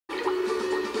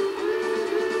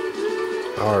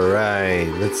Alright,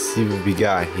 let's see what we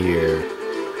got here.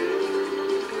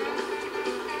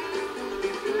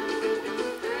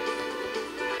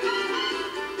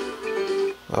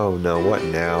 Oh no, what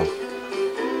now?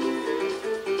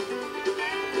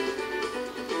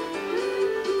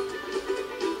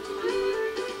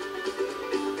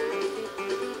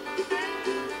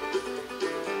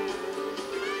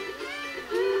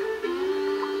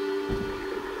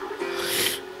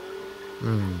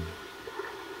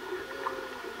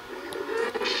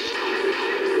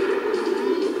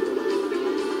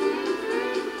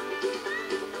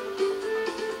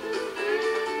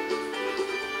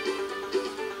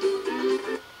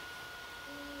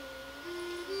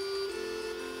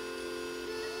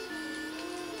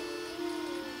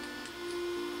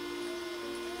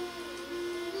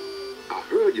 I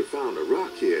heard you found a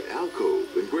rock here at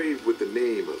Alcove engraved with the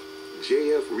name of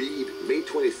J.F. Reed, May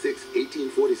 26,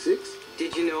 1846.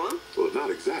 Did you know him? Well,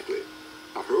 not exactly.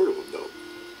 I heard of him, though.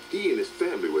 He and his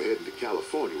family were heading to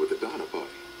California with a Donner Party.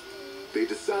 They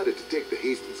decided to take the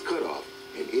Hastings cutoff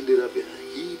and ended up in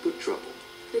a heap of trouble.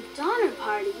 The Donner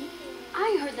Party?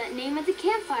 I heard that name at the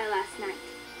campfire last night.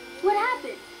 What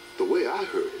happened? The way I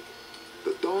heard it,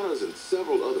 the Donners and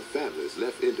several other families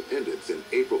left Independence in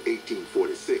April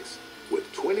 1846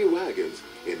 with 20 wagons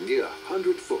and near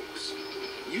 100 folks.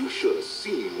 You should have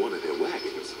seen one of their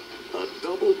wagons. A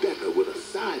double-decker with a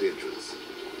side entrance.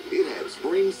 It had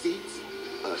spring seats,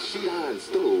 a sheet iron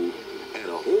stove, and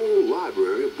a whole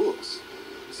library of books.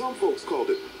 Some folks called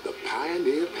it the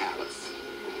Pioneer Palace.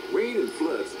 Rain and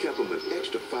floods kept them an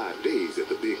extra 5 days at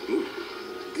the Big Blue.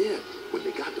 Then, when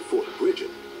they got to Fort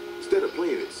Bridget, instead of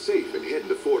playing it safe and heading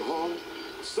to Fort Hall,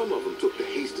 some of them took the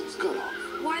Hastings cutoff.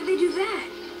 Why'd they do that?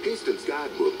 Hastings'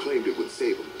 guidebook claimed it would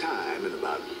save them time in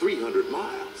about 300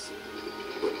 miles.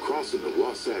 But crossing the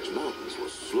Wasatch Mountains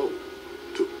was slow.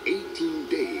 Took 18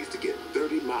 days to get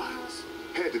 30 miles.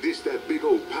 Had to ditch that big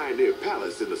old Pioneer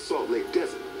Palace in the Salt Lake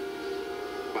Desert.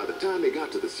 By the time they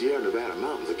got to the Sierra Nevada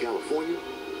mountains of California,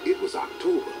 it was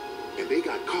October, and they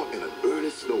got caught in an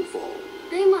early snowfall.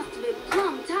 They must have been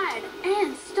plumb tired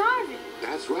and starving.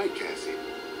 That's right, Cassie.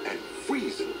 And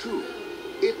freezing, too.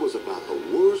 It was about the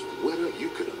worst winter you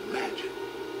could imagine.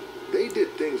 They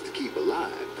did things to keep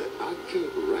alive that I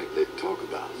can't rightly talk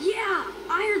about. Yeah,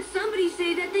 I heard somebody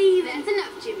say that they even... That's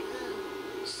enough, Jimmy.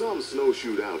 Some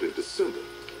snowshoed out in December,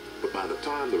 but by the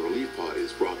time the relief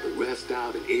parties brought the rest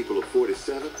out in April of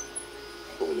 47,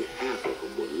 only half of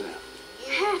them were left.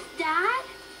 Half died?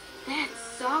 That's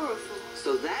sorrowful.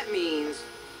 So that means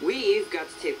we've got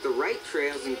to take the right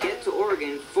trails and get to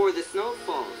Oregon before the snow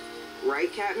falls.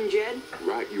 Right, Captain Jed?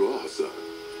 Right you are, son.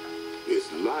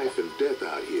 It's life and death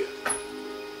out here.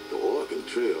 The Oregon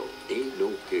Trail ain't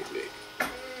no picnic.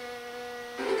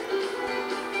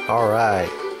 Alright.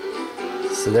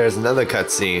 So there's another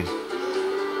cutscene.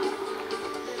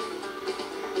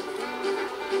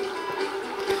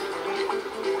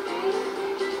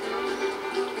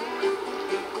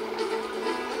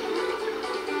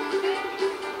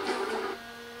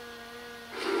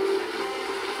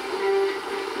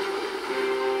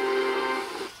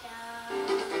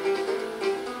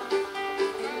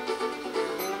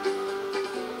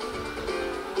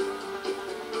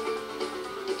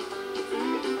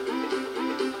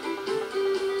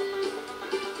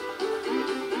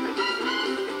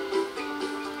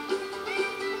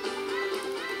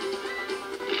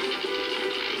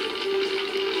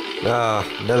 Ah,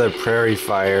 another prairie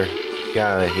fire.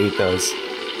 God, I hate those.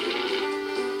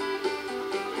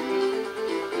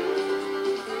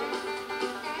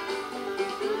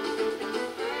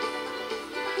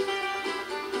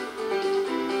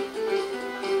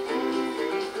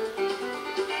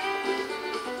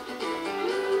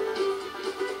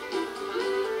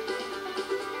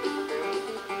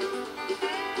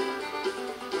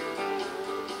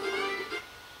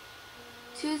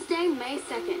 Tuesday, May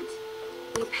 2nd.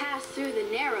 We passed through the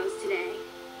Narrows today.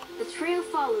 The trail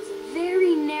follows a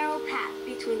very narrow path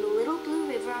between the Little Blue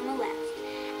River on the left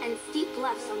and steep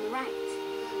bluffs on the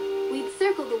right. We'd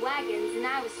circled the wagons and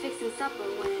I was fixing supper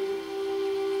when...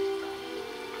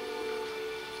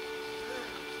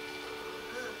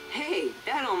 Hey,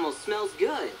 that almost smells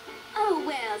good. Oh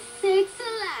well, sakes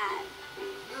alive.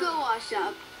 Go wash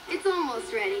up. It's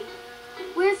almost ready.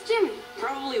 Where's Jimmy?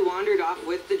 Probably wandered off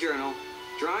with the journal,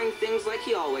 drawing things like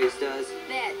he always does.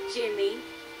 That Jimmy.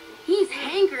 He's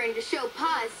hankering to show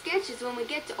Pa his sketches when we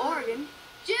get to Oregon.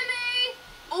 Jimmy!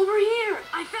 Over here!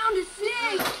 I found a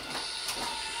snake!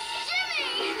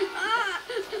 Jimmy!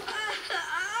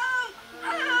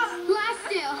 Lie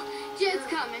still. Jed's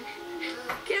coming.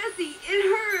 Cassie, it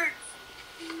hurts.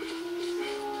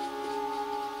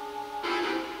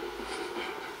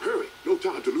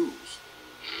 time to lose.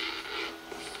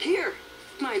 Here,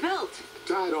 my belt.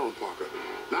 Tie it on, Parker.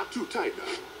 Not too tight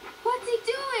now. What's he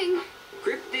doing?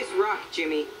 Grip this rock,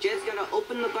 Jimmy. Jed's gonna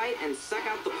open the bite and suck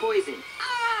out the poison.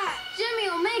 Ah! Jimmy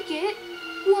will make it.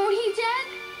 Won't he, Jed?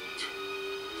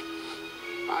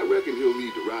 I reckon he'll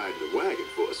need to ride the wagon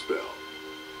for a spell.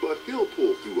 But he'll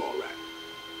pull through all right.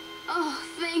 Oh,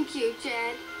 thank you,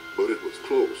 Jed. But it was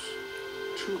close.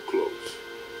 Too close.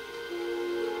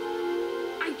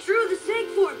 I drew the snake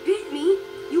before it bit me.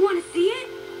 You want to see it?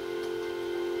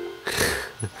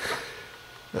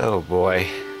 Oh boy.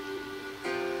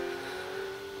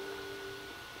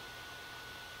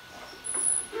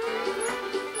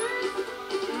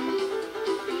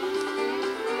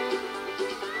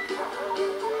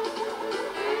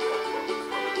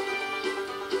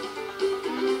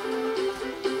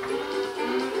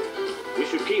 We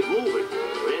should keep moving.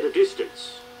 We're at a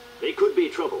distance. They could be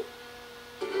trouble.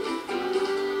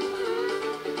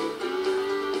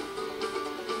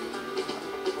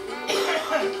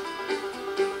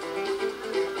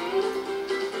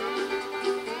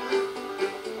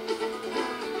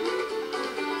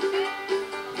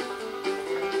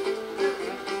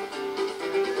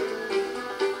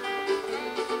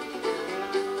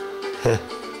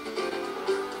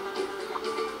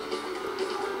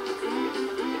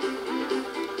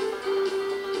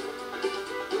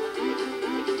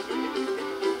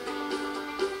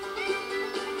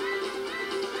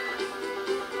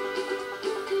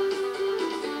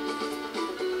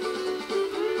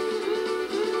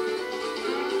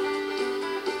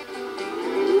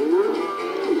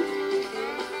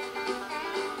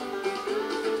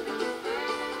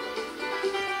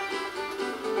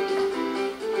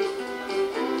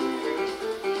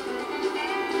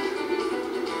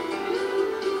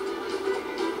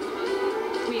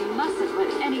 We mustn't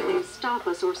let anything stop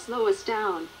us or slow us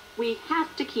down. We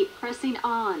have to keep pressing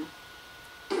on.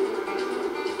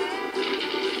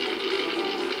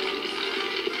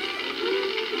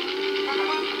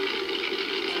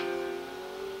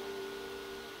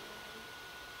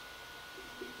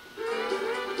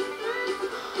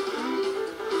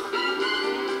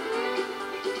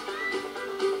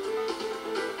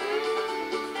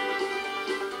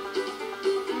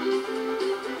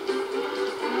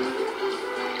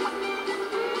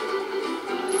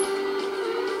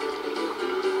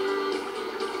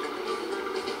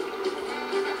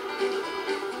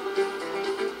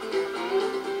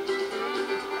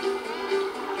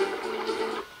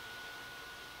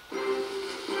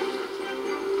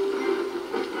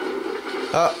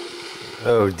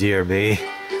 Oh dear me.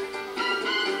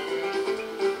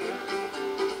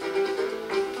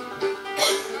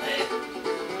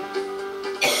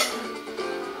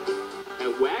 A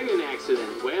wagon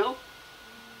accident. Well,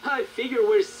 I figure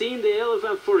we're seeing the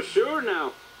elephant for sure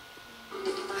now.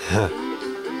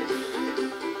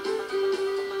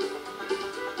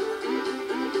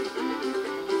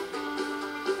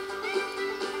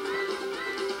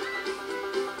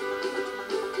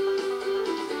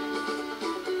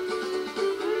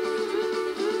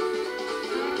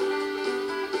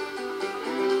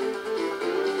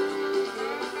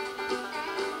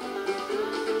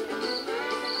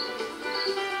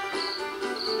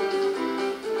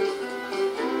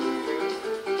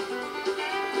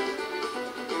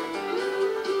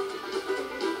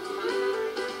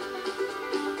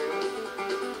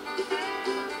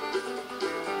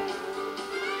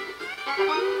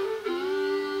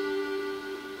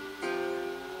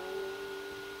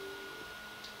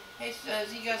 Hey, so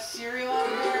has he got cereal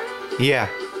over there? Yeah.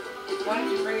 Why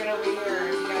don't you bring it over here?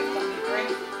 Have you got something to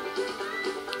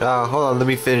drink? Hold on, let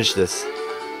me finish this.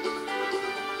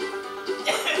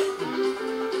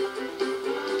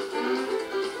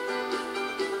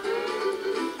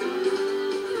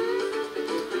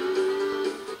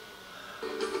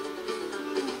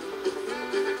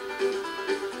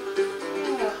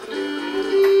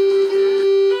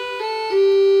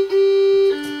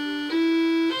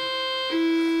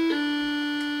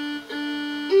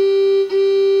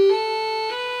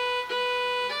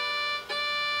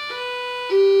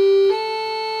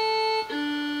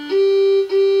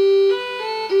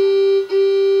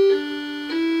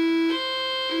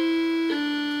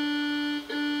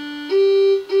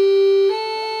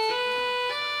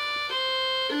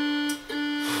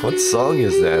 What song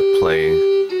is that playing?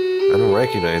 I don't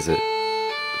recognize it.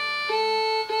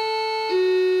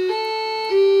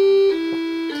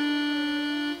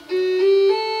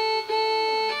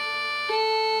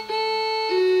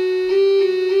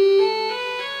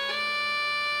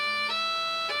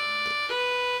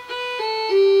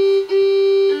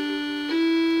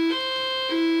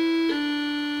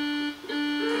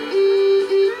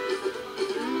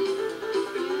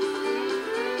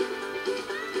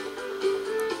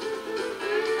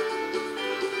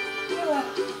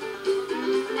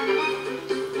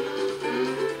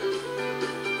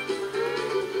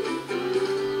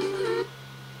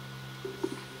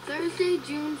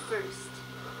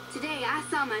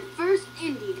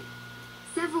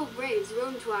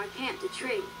 our camp to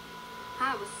trade.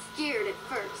 I was scared at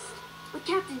first, but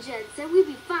Captain Jed said we'd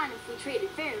be fine if we traded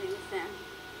fairly with them.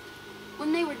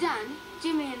 When they were done,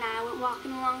 Jimmy and I went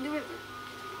walking along the river.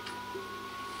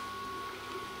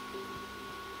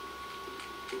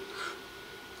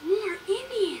 More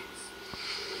Indians!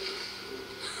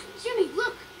 Jimmy,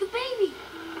 look! The baby!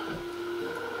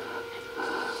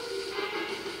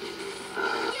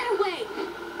 Get away!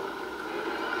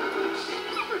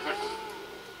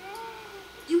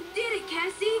 You did it,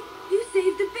 Cassie! You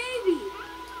saved the baby!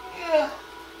 Yeah.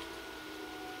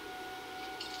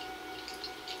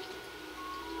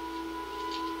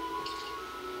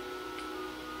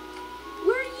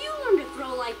 Where did you learn to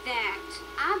throw like that?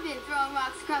 I've been throwing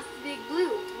rocks across the Big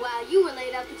Blue while you were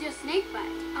laid up with your snake bite.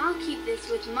 I'll keep this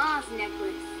with Ma's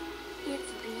necklace.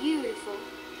 It's beautiful.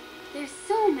 There's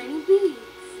so many beads.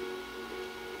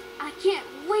 I can't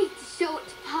wait to show it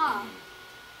to Pa.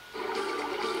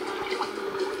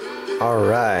 All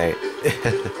right.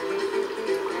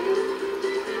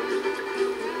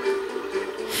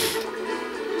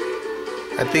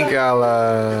 I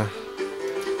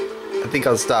think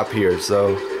I'll stop here.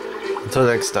 So until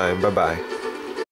next time, bye bye.